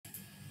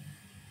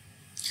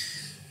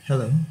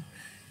Hello.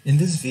 In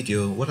this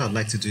video, what I'd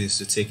like to do is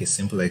to take a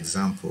simple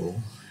example,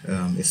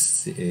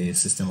 it's a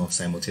system of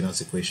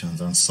simultaneous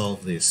equations, and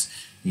solve this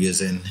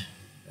using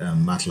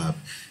Matlab.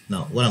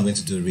 Now, what I'm going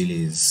to do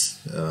really is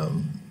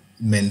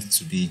meant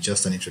to be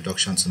just an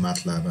introduction to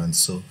Matlab, and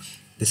so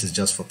this is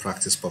just for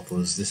practice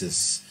purpose. This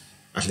is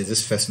actually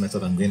this first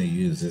method I'm going to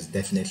use is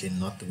definitely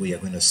not the way you're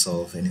going to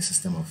solve any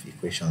system of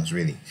equations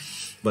really,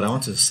 but I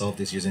want to solve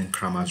this using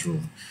Cramer's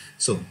rule.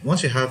 So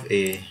once you have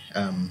a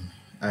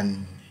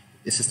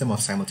system of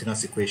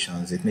simultaneous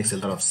equations, it makes a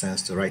lot of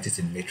sense to write it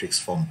in matrix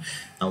form.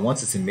 And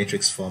once it's in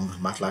matrix form,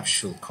 Matlab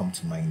should come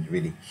to mind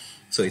really.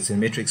 So it's in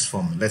matrix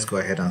form. Let's go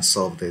ahead and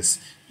solve this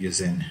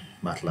using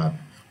Matlab.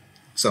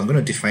 So I'm going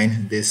to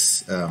define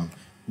this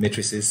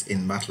matrices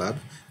in Matlab.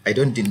 I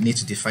don't need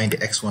to define the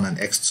x1 and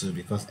x2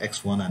 because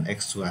x1 and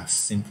x2 are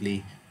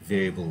simply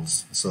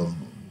variables. So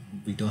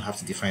we don't have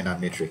to define that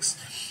matrix.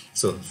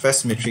 So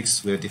first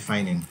matrix we're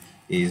defining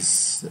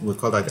is, we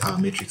call that our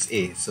matrix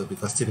A. So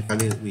because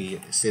typically we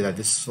say that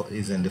this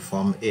is in the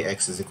form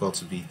AX is equal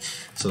to B.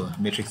 So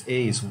matrix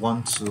A is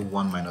 1, 2,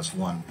 1 minus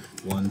 1,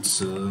 1,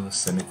 2,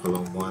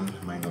 semicolon 1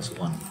 minus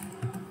 1.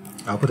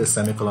 I'll put a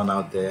semicolon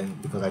out there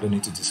because I don't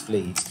need to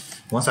display it.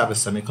 Once I have a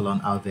semicolon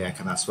out there, I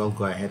can as well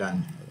go ahead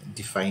and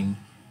define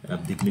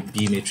the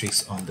B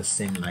matrix on the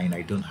same line.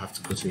 I don't have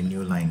to go to a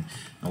new line.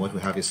 And what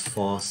we have is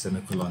 4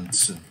 semicolon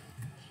 2.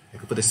 I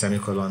could put a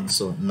semicolon,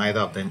 so neither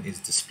of them is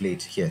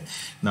displayed here.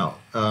 Now,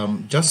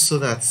 just so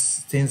that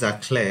things are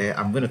clear,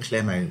 I'm going to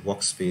clear my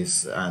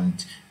workspace,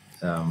 and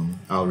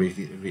I'll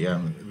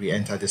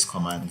re-enter these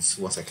commands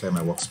once I clear my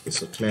workspace.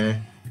 So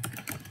clear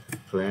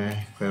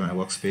my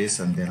workspace,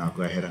 and then I'll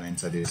go ahead and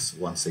enter this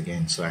once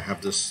again. So I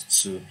have those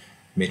two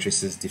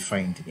matrices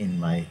defined in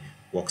my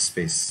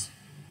workspace.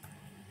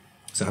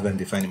 So I have them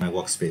defined in my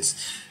workspace.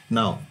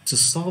 Now, to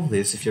solve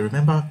this, if you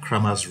remember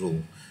Cramer's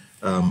rule,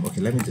 okay,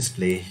 let me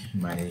display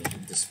my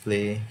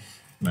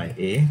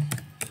A.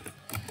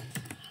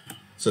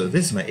 So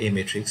this is my A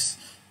matrix,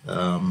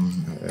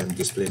 and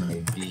display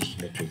my B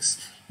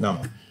matrix.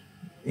 Now,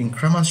 in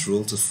Cramer's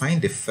rule, to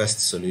find the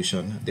first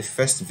solution, the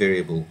first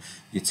variable,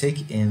 you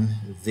take in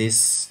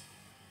this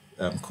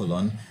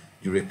column,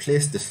 you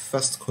replace the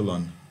first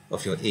column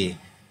of your A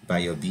by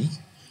your B,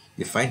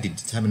 you find the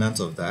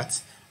determinant of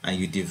that, and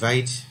you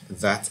divide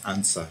that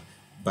answer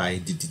by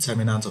the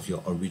determinant of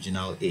your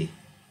original A.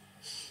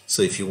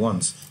 So if you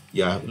want,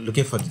 you are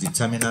looking for the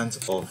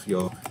determinant of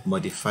your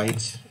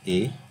modified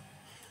A,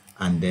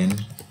 and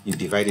then you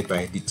divide it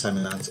by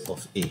determinant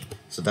of A.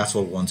 So that's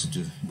what we want to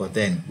do. But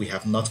then we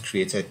have not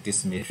created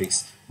this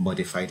matrix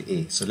modified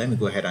A. So let me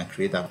go ahead and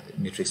create that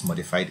matrix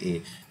modified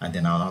A, and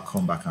then I'll now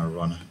come back and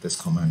run this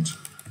command.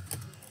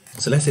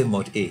 So let's say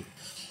mod A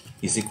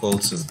is equal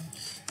to,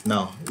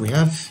 now we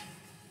have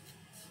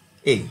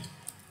A.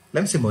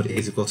 Let me say mod A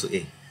is equal to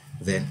A.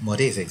 Then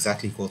mod A is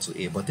exactly equal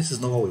to A, but this is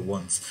not what we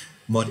want.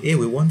 Mod A,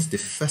 we want the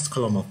first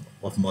column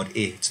of mod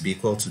A to be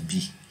equal to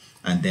B,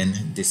 and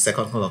then the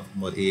second column of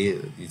mod A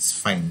is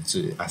fine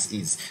to as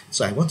is.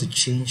 So I want to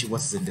change what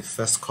is in the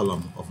first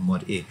column of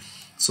mod A.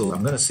 So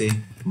I'm going to say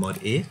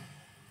mod A,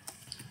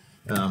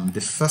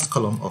 the first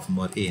column of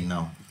mod A.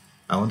 Now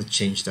I want to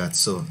change that.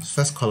 So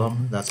first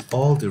column, that's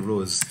all the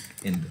rows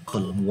in the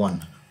column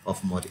 1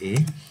 of mod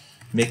A,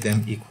 make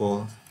them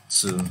equal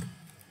to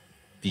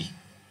B.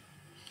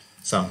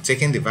 So I'm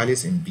taking the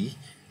values in B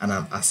and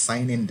I'm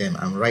assigning them,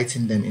 I'm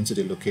writing them into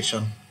the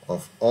location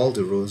of all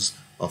the rows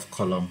of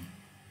column,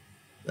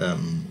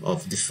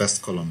 of the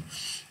first column.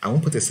 I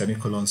won't put a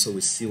semicolon so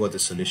we see what the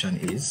solution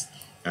is,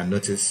 and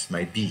notice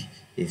my B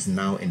is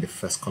now in the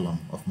first column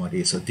of mod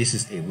A. So this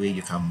is a way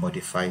you can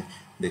modify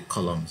the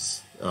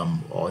columns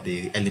or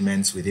the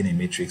elements within a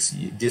matrix.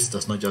 This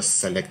does not just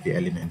select the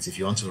elements. If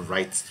you want to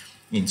write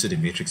into the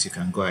matrix, you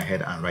can go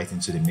ahead and write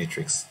into the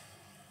matrix.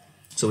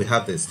 So we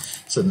have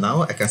this. So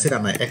now I can say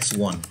that my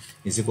x1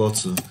 is equal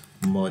to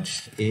mod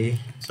A,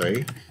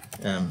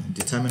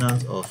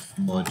 determinant of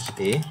mod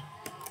A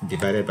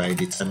divided by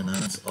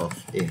determinant of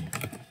A.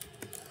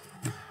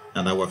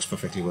 And that works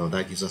perfectly well.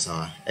 That gives us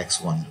our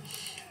x1.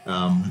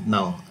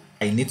 Now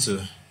I need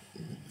to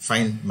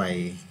find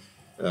my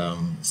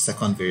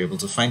second variable.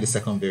 To find the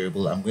second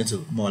variable, I'm going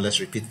to more or less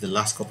repeat the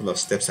last couple of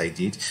steps I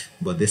did,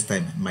 but this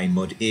time my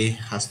mod A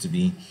has to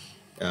be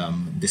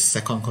the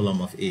second column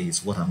of A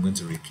is what I'm going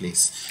to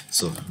replace.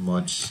 So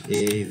mod A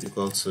is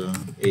equal to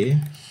A,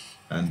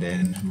 and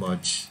then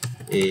mod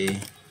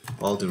A,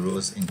 all the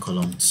rows in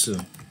column 2,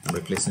 I'm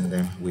replacing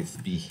them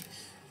with B.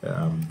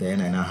 Then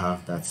I now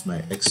have that my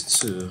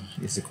x2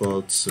 is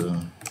equal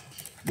to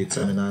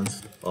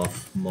determinant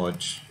of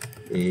mod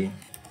A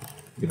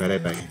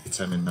divided by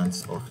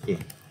determinant of A.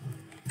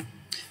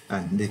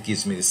 And this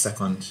gives me the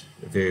second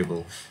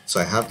variable.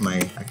 So I have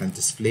I can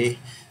display.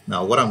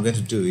 Now what I'm going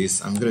to do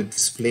is I'm going to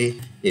display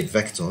a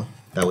vector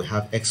that will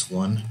have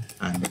x1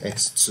 and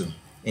x2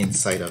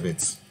 inside of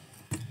it.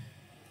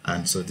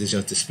 And so this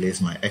just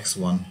displays my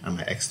x1 and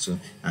my x2,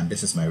 and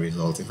this is my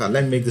result. In fact,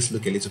 let me make this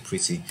look a little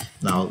pretty.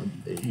 Now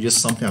use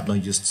something I've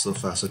not used so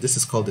far. So this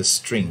is called a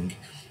string,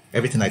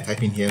 everything I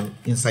type in here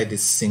inside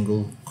this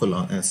single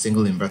colon and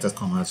single inverted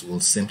commas will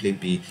simply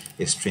be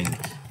a string.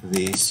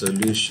 The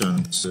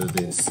solution to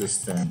the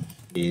system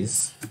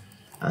is,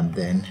 and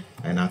then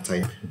I now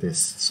type this.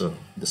 So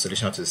the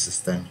solution to the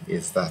system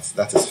is that.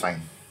 That is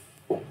fine.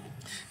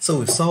 So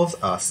we've solved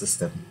our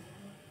system.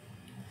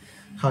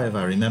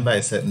 However, remember I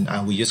said,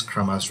 and we use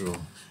Cramer's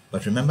rule,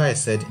 but remember I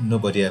said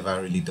nobody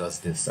ever really does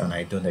this, and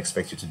I don't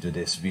expect you to do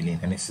this really in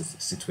any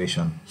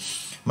situation.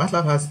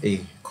 MATLAB has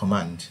a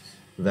command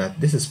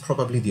that this is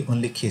probably the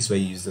only case where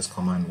you use this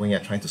command when you're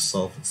trying to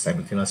solve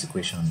simultaneous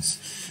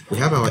equations. We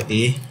have our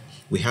A,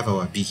 we have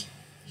our B.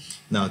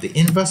 Now the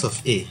inverse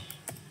of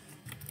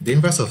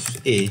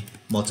A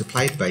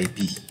multiplied by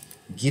B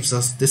gives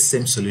us this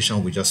same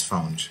solution we just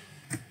found.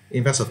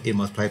 Inverse of A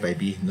multiplied by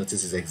B,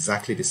 notice, is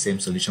exactly the same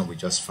solution we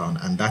just found,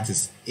 and that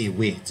is a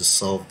way to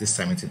solve this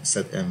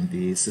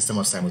the system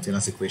of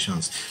simultaneous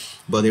equations.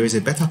 But there is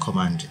a better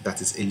command that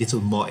is a little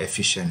more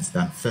efficient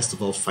than first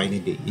of all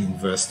finding the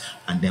inverse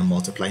and then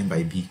multiplying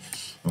by B,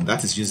 and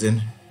that is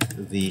using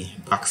the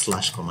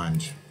backslash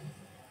command.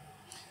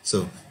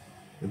 So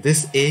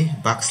this A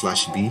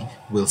backslash B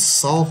will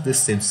solve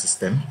this same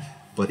system,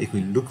 but it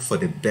will look for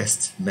the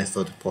best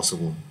method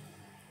possible.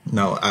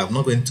 Now, I'm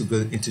not going to go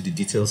into the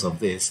details of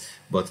this,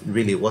 but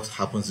really what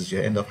happens is you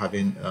end up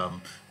having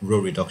row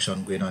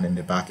reduction going on in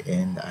the back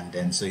end, and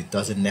then so it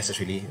doesn't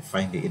necessarily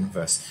find the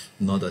inverse,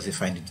 nor does it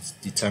find the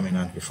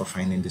determinant before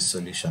finding the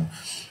solution.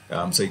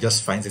 So it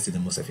just finds it in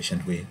the most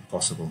efficient way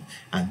possible.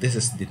 And this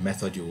is the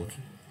method you would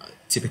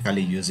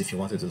typically use if you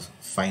wanted to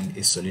find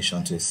a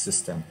solution to a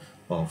system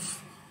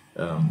of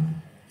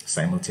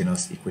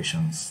simultaneous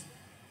equations.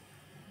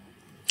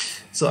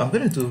 So I'm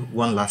going to do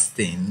one last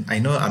thing. I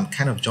know I'm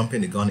kind of jumping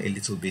the gun a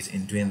little bit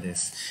in doing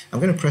this. I'm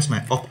going to press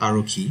my up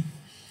arrow key,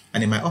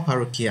 and in my up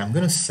arrow key I'm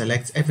going to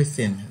select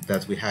everything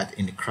that we had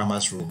in the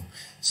Cramer's rule.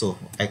 So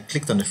I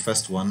clicked on the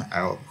first one,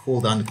 I'll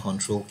hold down the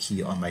control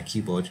key on my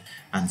keyboard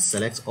and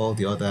select all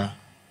the other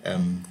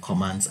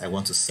commands I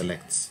want to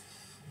select.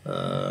 So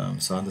I'm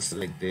going to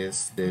select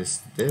this,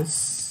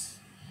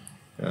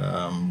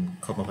 come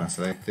up and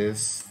select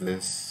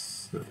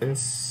this,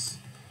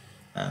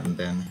 and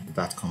then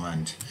that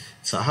command.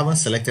 So I haven't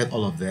selected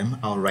all of them.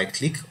 I'll right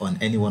click on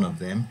any one of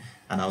them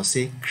and I'll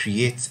say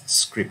create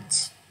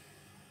script.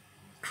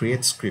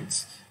 Create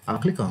script. I'll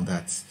click on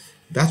that.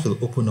 That will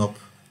open up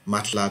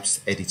MATLAB's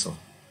editor.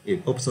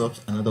 It opens up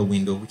another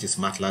window which is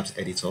MATLAB's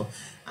editor,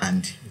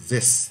 and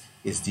this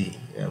is the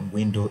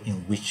window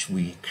in which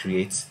we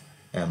create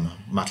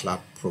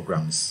MATLAB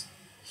programs.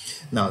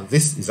 Now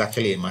this is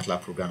actually a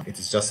MATLAB program. It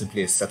is just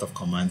simply a set of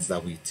commands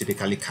that we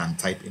typically can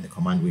type in the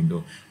command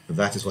window.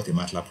 That is what a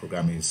MATLAB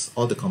program is.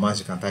 All the commands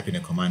you can type in a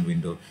command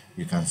window,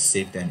 you can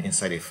save them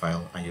inside a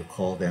file and you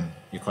call it a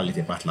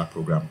MATLAB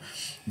program.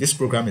 This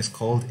program is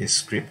called a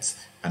script,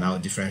 and I'll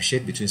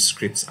differentiate between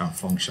scripts and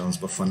functions,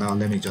 but for now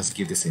let me just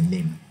give this a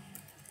name.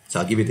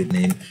 So I'll give it the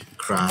name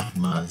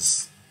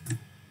Cramer's.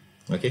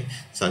 Okay,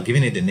 so I've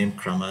given it the name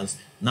Cramer's.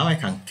 Now I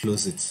can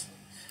close it.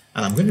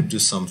 And I'm going to do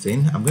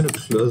something. I'm going to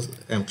close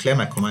and clear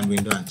my command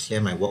window and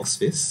clear my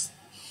workspace.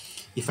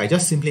 If I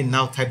just simply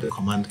now type the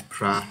command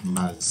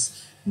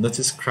Cramer's,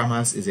 notice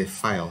Cramer's is a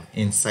file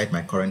inside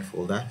my current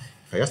folder.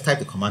 If I just type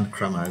the command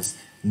Cramer's,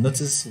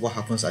 notice what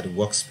happens at the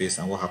workspace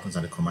and what happens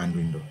at the command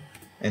window.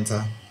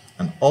 Enter,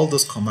 and all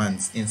those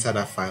commands inside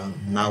that file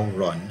now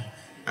run.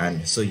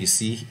 And so you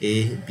see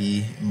A,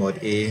 B,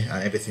 mod A,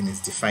 and everything is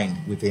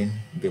defined within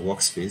the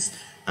workspace.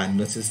 And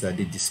notice that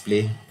the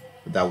display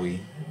that we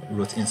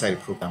wrote inside the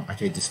program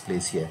actually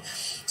displays here.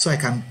 So I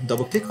can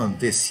double click on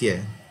this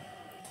here,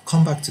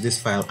 come back to this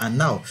file, and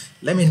now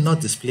let me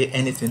not display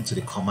anything to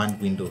the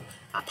command window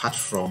apart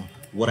from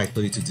what I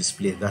told you to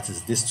display, that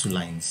is these two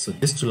lines. So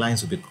these two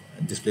lines will be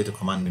displayed to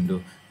command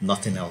window,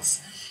 nothing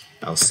else.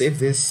 I'll save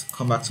this,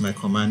 come back to my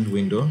command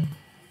window,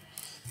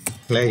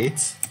 clear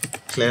it,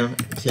 clear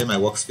my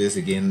workspace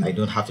again. I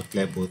don't have to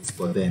clear both,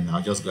 but then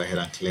I'll just go ahead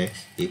and clear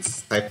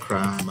it, type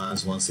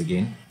Cramer's once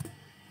again.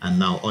 And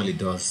now all it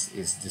does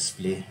is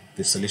display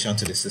the solution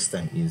to the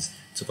system is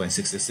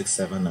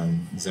 2.6667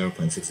 and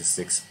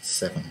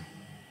 0.667.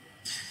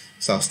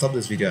 So I'll stop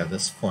this video at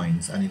this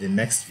point, and in the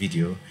next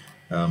video,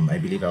 I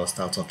believe I'll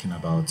start talking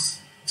about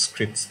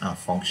scripts and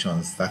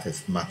functions, that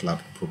is MATLAB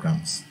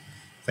programs.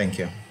 Thank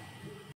you.